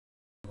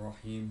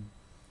الرحيم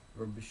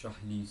رب اشرح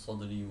لي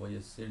صدري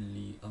ويسر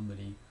لي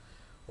أمري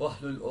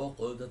واحلل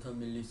عقدة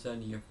من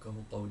لساني يفقه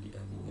قولي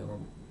آمين يا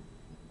رب.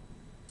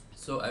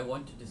 So I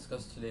want to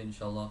discuss today,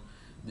 inshallah,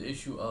 the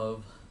issue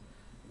of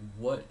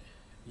what,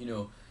 you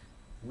know,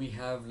 we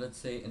have, let's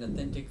say, an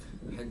authentic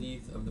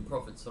hadith of the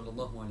Prophet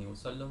sallallahu alaihi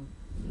wasallam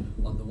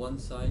on the one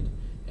side,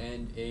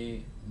 and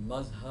a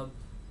mazhab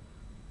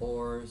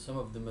or some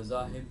of the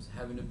mazahibs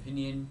have an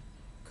opinion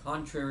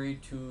contrary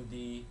to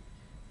the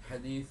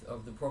hadith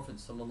of the Prophet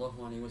sallallahu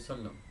alaihi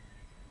wasallam.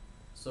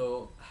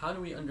 So how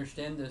do we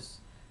understand this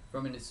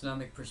from an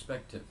Islamic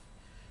perspective?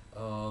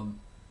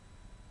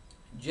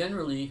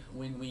 Generally,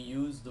 when we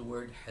use the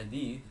word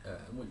hadith,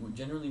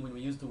 generally when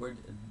we use the word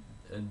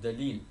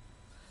daleel,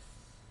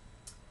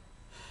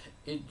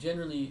 it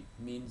generally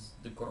means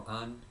the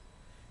Quran,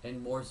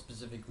 and more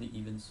specifically,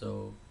 even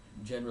so,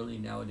 generally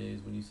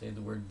nowadays when you say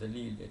the word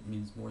daleel, it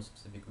means more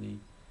specifically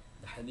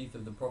the hadith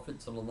of the Prophet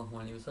sallallahu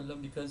alaihi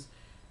wasallam, because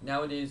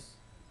nowadays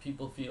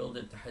people feel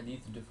that the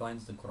hadith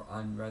defines the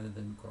Quran rather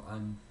than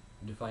Quran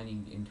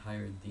defining the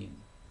entire deen.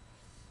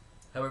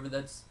 However,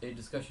 that's a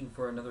discussion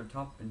for another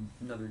topic,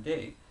 another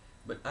day.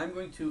 But I'm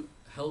going to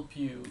help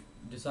you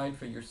decide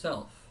for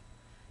yourself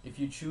if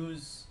you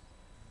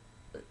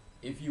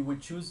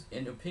would choose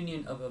an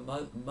opinion of a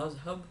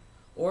mazhab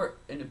or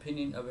an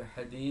opinion of a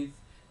hadith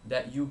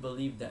that you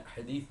believe that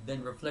hadith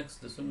then reflects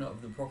the sunnah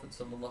of the Prophet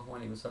sallallahu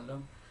alaihi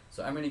wasallam.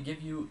 So I'm going to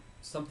give you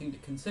something to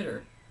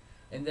consider,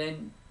 and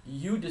then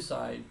you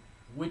decide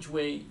which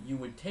way you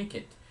would take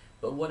it.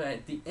 But what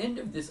at the end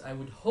of this I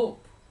would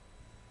hope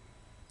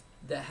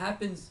that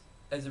happens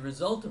as a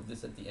result of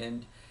this at the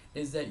end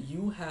is that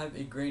you have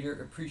a greater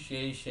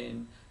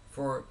appreciation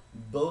for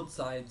both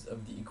sides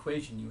of the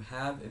equation. You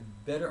have a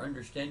better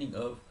understanding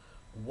of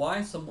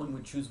why someone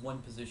would choose one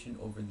position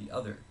over the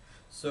other.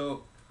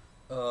 So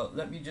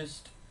let me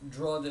just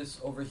draw this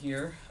over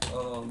here.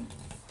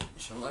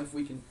 Inshallah, if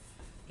we can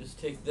just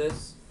take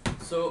this.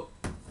 So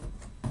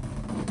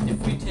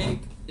if we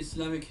take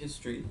Islamic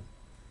history,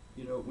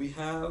 we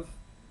have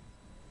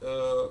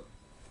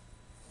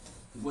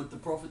what the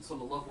Prophet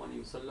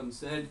ﷺ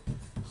said,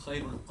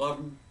 خير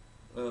القرن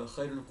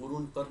خير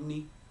القرون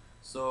قرني.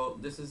 So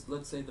this is,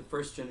 let's say, the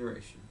first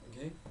generation.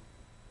 Okay,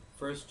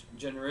 first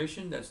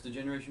generation, that's the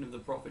generation of the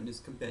Prophet and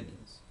his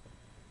companions.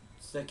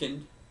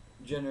 Second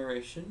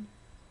generation,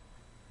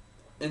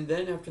 and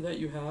then after that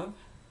you have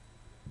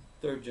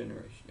third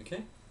generation.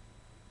 Okay,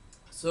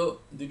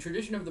 so the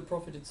tradition of the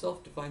Prophet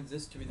itself defines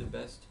this to be the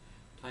best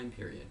time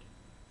period.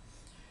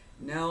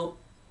 Now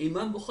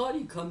Imam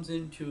Bukhari comes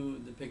into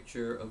the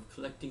picture of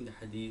collecting the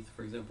hadith.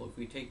 For example,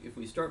 if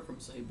we start from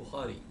Sahih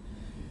Bukhari,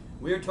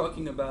 we are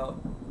talking about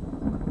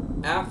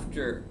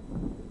after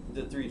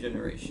the three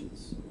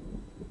generations.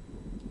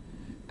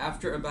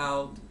 After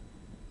about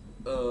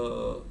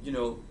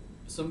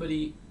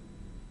somebody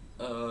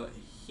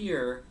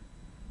here,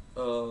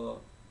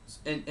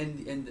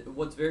 and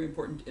what's very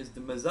important is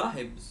the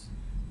mazahibs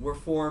were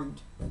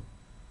formed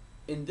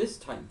in this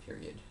time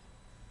period.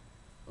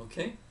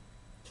 Okay?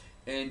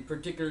 And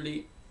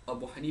particularly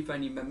Abu Hanifa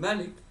and Imam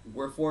Malik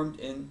were formed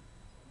in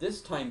this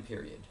time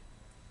period.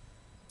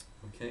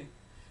 Okay,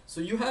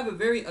 so you have a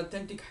very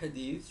authentic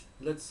hadith,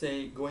 let's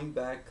say going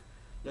back,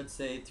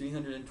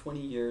 320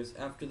 years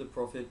after the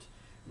Prophet.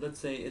 Let's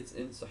say it's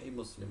in Sahih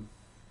Muslim.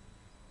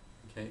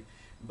 Okay,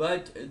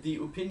 but the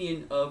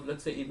opinion of,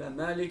 let's say, Imam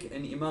Malik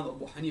and Imam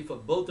Abu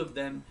Hanifa, both of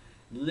them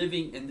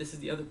living, and this is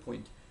the other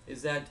point,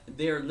 is that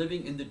they are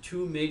living in the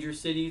two major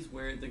cities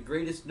where the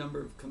greatest number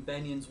of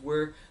companions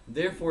were.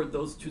 Therefore,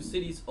 those two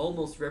cities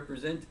almost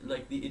represent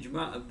like the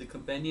ijma' of the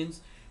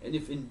companions. And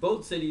if in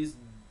both cities,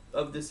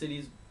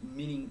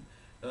 meaning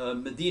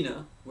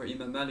Medina, where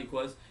Imam Malik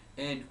was,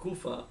 and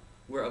Kufa,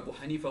 where Abu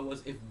Hanifa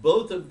was, if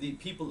both of the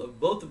people of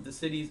both of the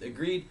cities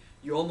agreed,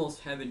 you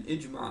almost have an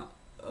ijma'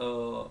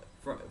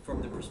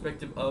 from the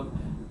perspective of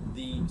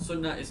the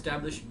sunnah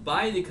established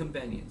by the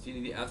companions,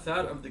 the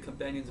athar of the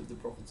companions of the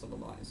Prophet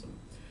ﷺ.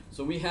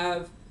 So we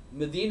have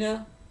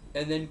Medina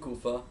and then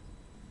Kufa,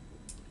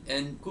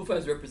 and Kufa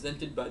is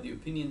represented by the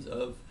opinions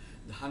of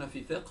the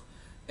Hanafi fiqh,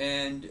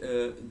 and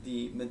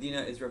the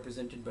Medina is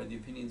represented by the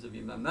opinions of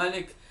Imam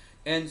Malik.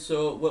 And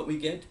so what we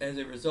get as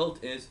a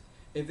result is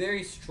a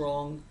very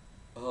strong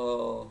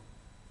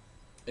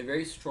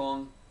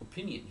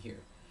opinion here.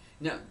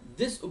 Now,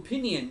 this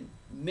opinion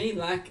may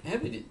lack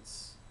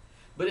evidence,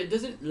 but it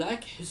doesn't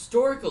lack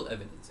historical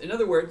evidence. In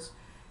other words,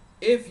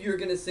 if you're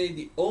going to say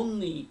the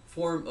only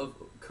form of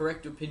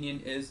correct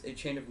opinion is a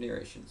chain of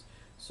narrations,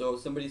 so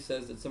somebody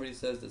says that somebody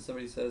says that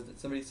somebody says that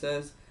somebody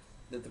says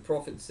that the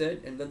Prophet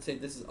said, and let's say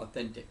this is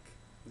authentic,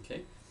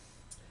 okay,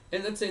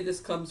 and let's say this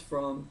comes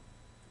from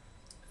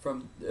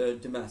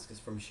Damascus,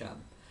 from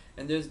Sham,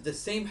 and there's the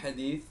same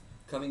hadith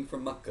coming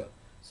from Mecca.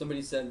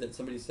 Somebody said that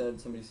somebody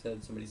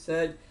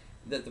said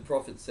that the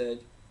Prophet said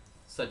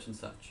such and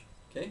such.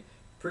 Okay,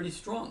 pretty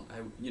strong.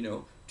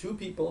 Two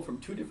people from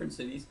two different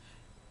cities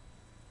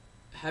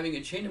having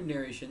a chain of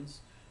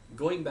narrations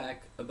going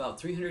back about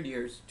 300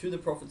 years to the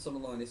Prophet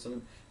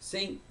ﷺ,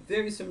 saying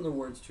very similar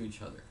words to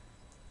each other.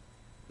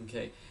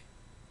 Okay,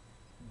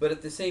 but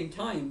at the same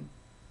time,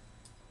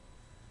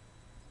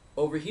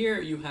 over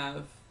here you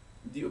have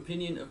the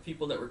opinion of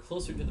people that were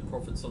closer to the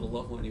Prophet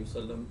sallallahu alaihi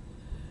wasallam,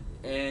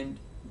 and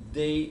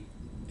they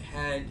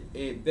had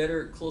a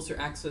better, closer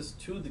access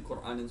to the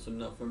Quran and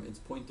Sunnah from its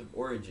point of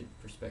origin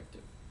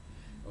perspective.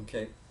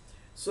 Okay,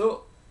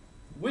 so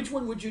which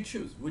one would you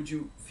choose? Would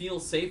you feel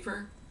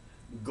safer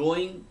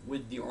going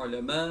with the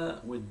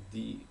ulama, with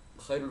the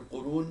خير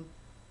القرون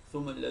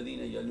ثم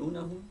الذين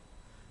يلونهم?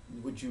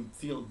 Would you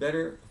feel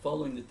better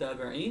following the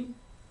tabi'een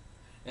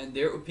and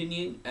their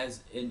opinion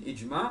as an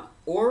ijma',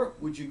 or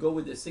would you go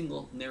with a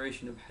single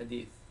narration of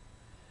hadith?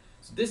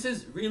 So this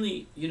is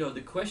really,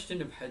 the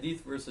question of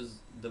hadith versus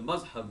the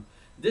mazhab.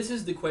 This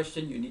is the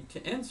question you need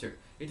to answer.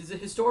 It is a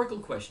historical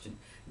question.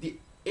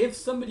 If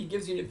somebody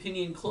gives you an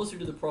opinion closer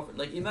to the Prophet,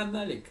 like Imam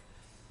Malik,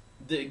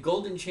 the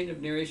golden chain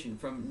of narration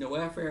from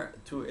Nawafi'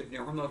 to Ibn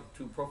Umar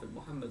to Prophet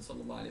Muhammad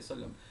sallallahu alaihi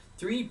wasallam,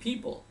 two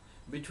people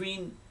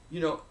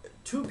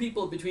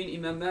between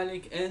Imam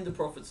Malik and the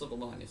Prophet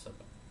sallallahu alaihi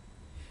wasallam.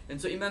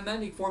 And so Imam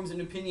Malik forms an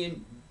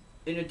opinion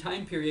in a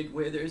time period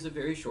where there is a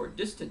very short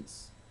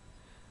distance.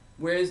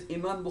 Whereas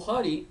Imam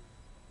Bukhari,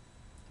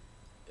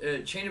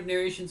 chain of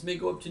narrations may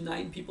go up to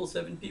 9 people,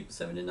 7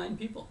 to 9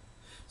 people.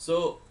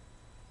 So,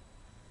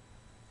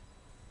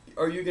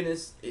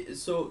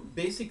 so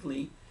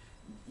basically,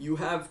 you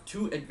have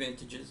two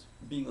advantages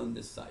being on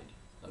this side.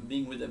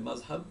 Being with a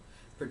mazhab,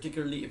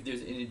 particularly if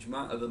there's an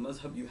ijma' of a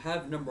mazhab, you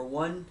have, number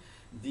one,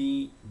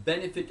 the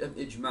benefit of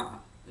ijma'.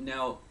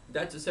 Now,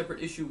 that's a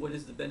separate issue. What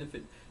is the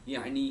benefit?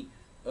 The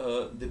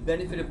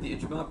benefit of the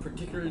ijma',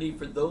 particularly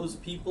for those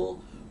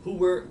people who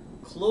were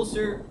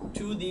closer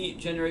to the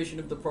generation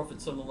of the Prophet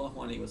sallallahu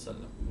alaihi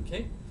wasallam.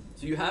 Okay,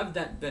 so you have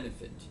that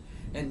benefit,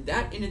 and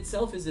that in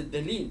itself is a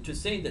daleel to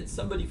say that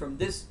somebody from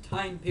this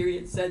time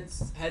period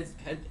had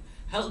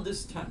held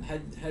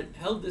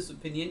this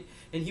opinion,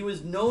 and he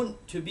was known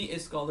to be a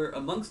scholar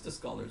amongst the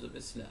scholars of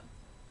Islam.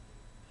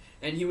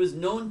 And he was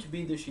known to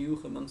be the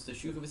Shiekh amongst the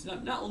Shiekh of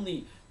Islam, not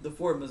only the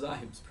 4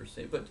 mazahibs per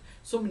se, but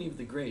so many of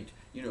the great,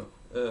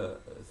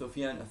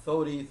 Sufyan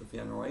al-Thawri,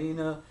 Sufyan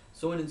al-Uyayna,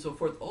 so on and so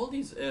forth. All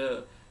these,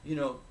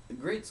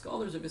 great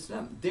scholars of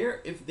Islam,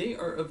 if they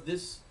are of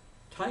this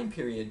time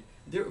period,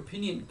 their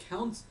opinion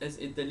counts as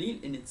a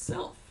daleel in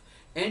itself.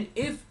 And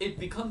if it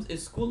becomes a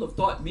school of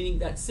thought, meaning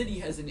that city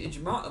has an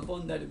ijma'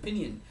 upon that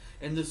opinion,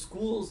 and the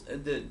schools,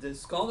 the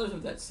scholars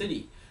of that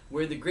city,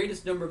 where the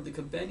greatest number of the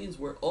companions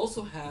were,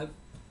 also have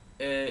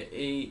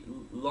a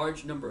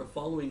large number of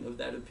following of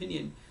that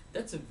opinion,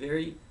 that's a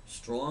very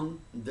strong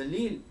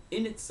daleel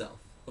in itself.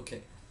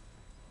 Okay,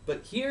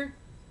 but here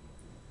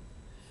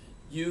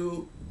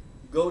you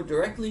go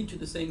directly to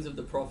the sayings of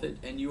the Prophet,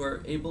 and you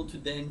are able to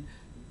then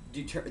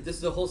determine. This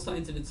is a whole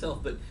science in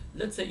itself, but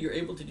let's say you're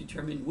able to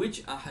determine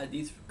which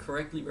ahadith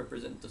correctly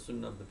represent the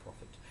sunnah of the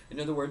Prophet. In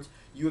other words,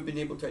 you have been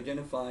able to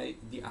identify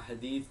the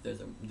ahadith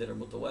that are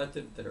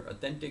mutawatir, that are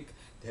authentic,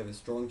 they have a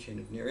strong chain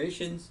of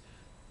narrations.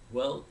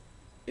 Well,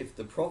 if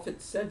the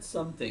Prophet said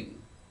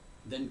something,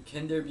 then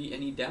can there be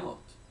any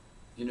doubt?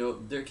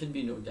 There can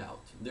be no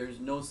doubt. There's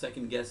no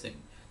second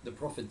guessing. The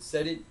Prophet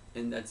said it,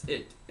 and that's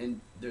it.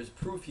 And there's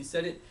proof he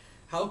said it.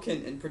 How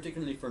can, and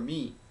particularly for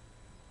me,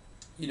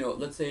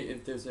 let's say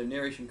if there's a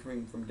narration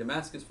coming from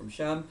Damascus, from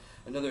Sham,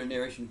 another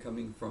narration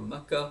coming from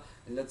Mecca,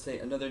 and let's say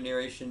another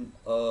narration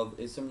of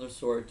a similar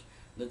sort,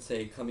 let's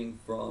say coming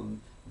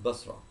from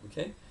Basra,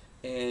 okay?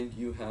 And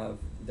you have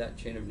that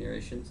chain of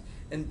narrations,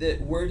 and the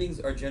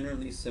wordings are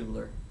generally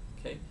similar,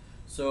 okay?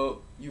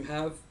 So you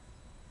have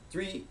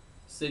 3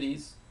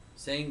 cities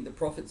saying the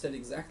Prophet said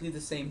exactly the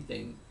same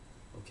thing,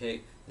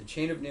 okay? The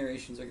chain of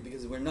narrations are,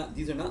 because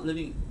these are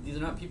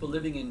not people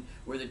living in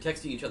where they're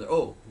texting each other,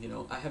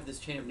 I have this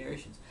chain of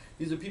narrations.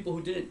 These are people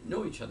who didn't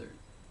know each other.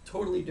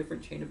 Totally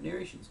different chain of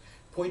narrations.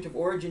 Point of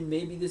origin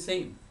may be the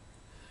same,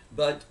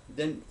 but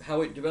then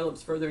how it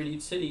develops further in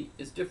each city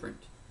is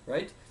different,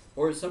 right?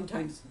 Or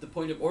sometimes the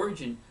point of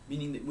origin,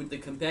 meaning that with the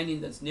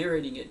companion that's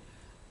narrating it,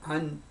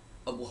 an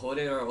Abu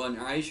Hurairah or an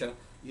Aisha,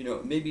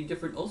 may be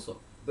different also.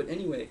 But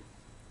anyway,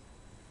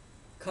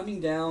 coming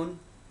down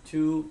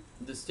to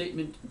the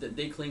statement that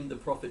they claim the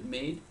Prophet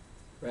made,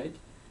 right?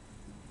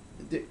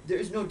 There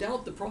is no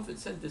doubt the Prophet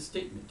said this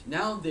statement.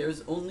 Now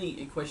there's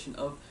only a question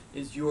of,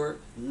 is your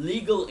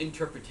legal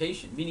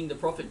interpretation, meaning the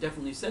Prophet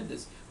definitely said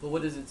this, but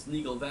what is its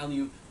legal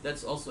value?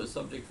 That's also a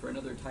subject for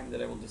another time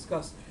that I will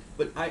discuss.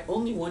 But I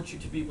only want you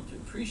to be able to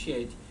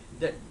appreciate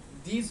that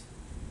these,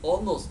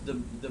 almost the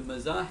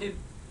mazahib,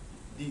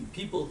 the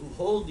people who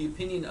hold the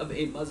opinion of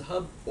a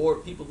mazhab, or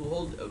people who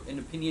hold an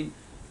opinion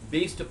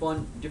based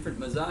upon different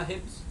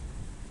mazahibs,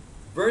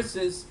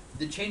 versus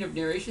the chain of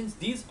narrations,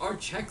 these are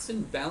checks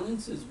and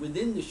balances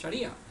within the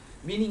Sharia.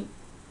 Meaning,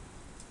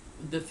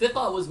 the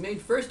fiqh was made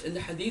first and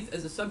the hadith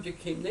as a subject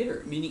came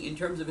later, meaning in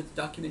terms of its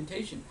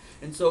documentation.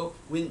 And so,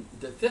 when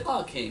the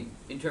fiqh came,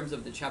 in terms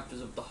of the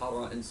chapters of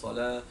tahara and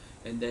salah,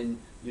 and then,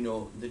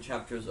 the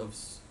chapters of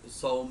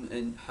Sawm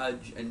and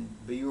Hajj and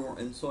Bayur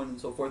and so on and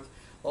so forth,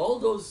 all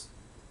those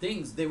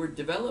things, they were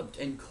developed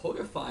and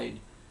codified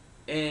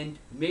and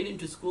made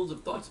into schools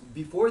of thoughts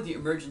before the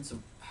emergence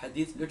of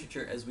hadith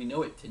literature as we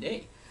know it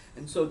today.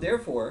 And so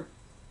therefore,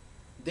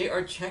 they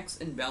are checks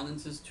and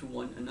balances to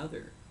one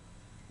another.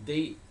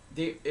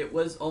 It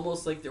was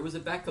almost like there was a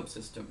backup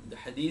system. The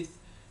hadith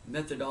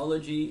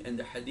methodology and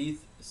the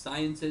hadith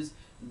sciences,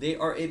 they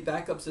are a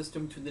backup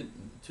system to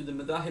the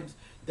madhahibs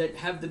that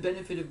have the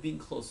benefit of being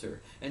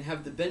closer and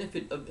have the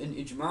benefit of an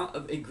ijma'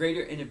 of a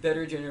greater and a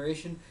better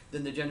generation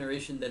than the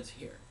generation that's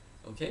here.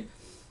 Okay?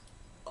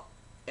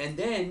 And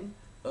then,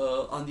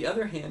 on the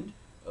other hand,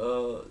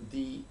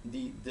 the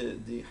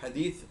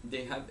hadith,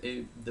 they have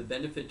the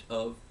benefit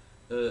of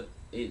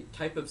a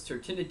type of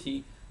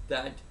certainty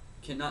that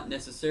cannot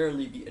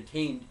necessarily be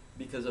attained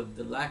because of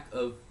the lack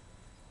of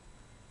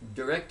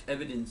direct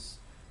evidence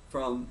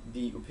from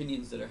the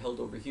opinions that are held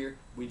over here.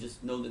 We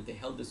just know that they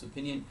held this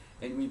opinion,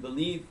 and we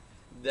believe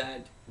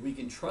that we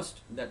can trust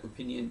that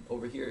opinion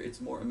over here. It's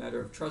more a matter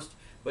of trust,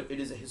 but it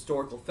is a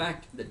historical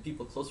fact that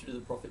people closer to the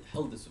Prophet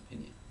held this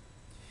opinion.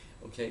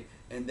 Okay,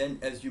 and then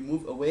as you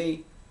move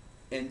away,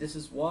 and this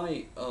is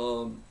why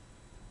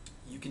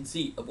you can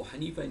see Abu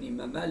Hanifa and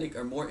Imam Malik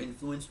are more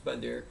influenced by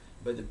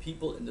the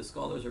people and the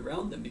scholars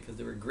around them, because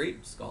they were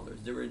great scholars.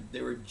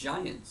 They were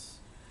giants.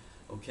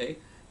 Okay,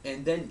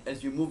 and then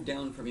as you move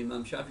down from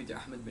Imam Shafi to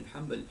Ahmad bin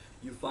Hanbal,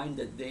 you find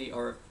that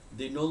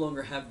they no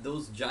longer have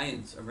those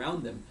giants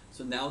around them.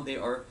 So now they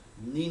are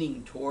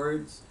leaning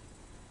towards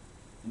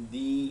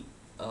the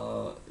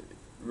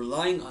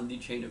relying on the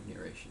chain of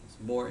narrations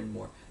more and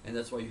more, and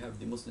that's why you have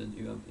the Muslim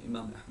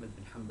Imam Ahmad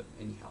bin Hanbal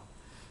anyhow.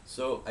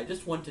 So I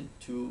just wanted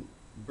to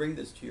bring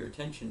this to your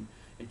attention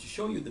and to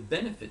show you the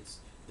benefits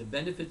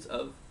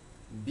of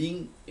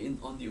being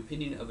on the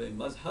opinion of a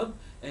mazhab,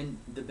 and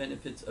the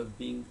benefits of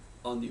being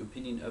on the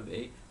opinion of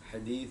a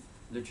hadith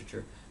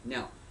literature.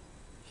 Now,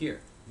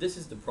 here, this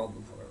is the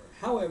problem,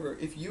 however.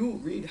 If you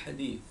read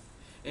hadith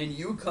and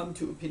you come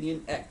to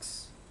opinion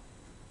X,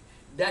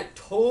 that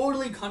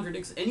totally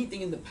contradicts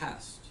anything in the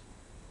past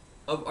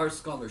of our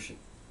scholarship.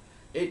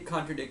 It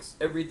contradicts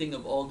everything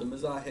of all the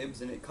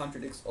mazahibs, and it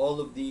contradicts all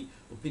of the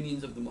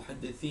opinions of the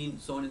muhaddithin,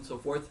 so on and so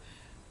forth.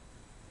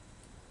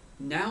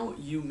 Now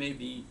you may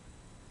be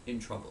in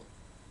trouble.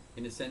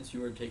 In a sense,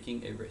 you are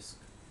taking a risk.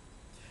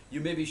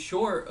 You may be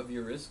sure of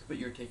your risk, but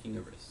you're taking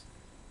a risk.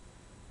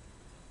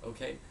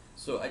 Okay?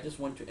 So I just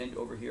want to end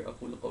over here.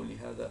 أقول قولي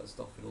هذا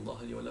أستغفر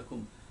الله لي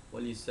ولكم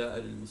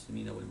ولسائر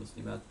المسلمين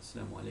والمسلمات.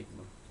 السلام عليكم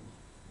ورحمة الله.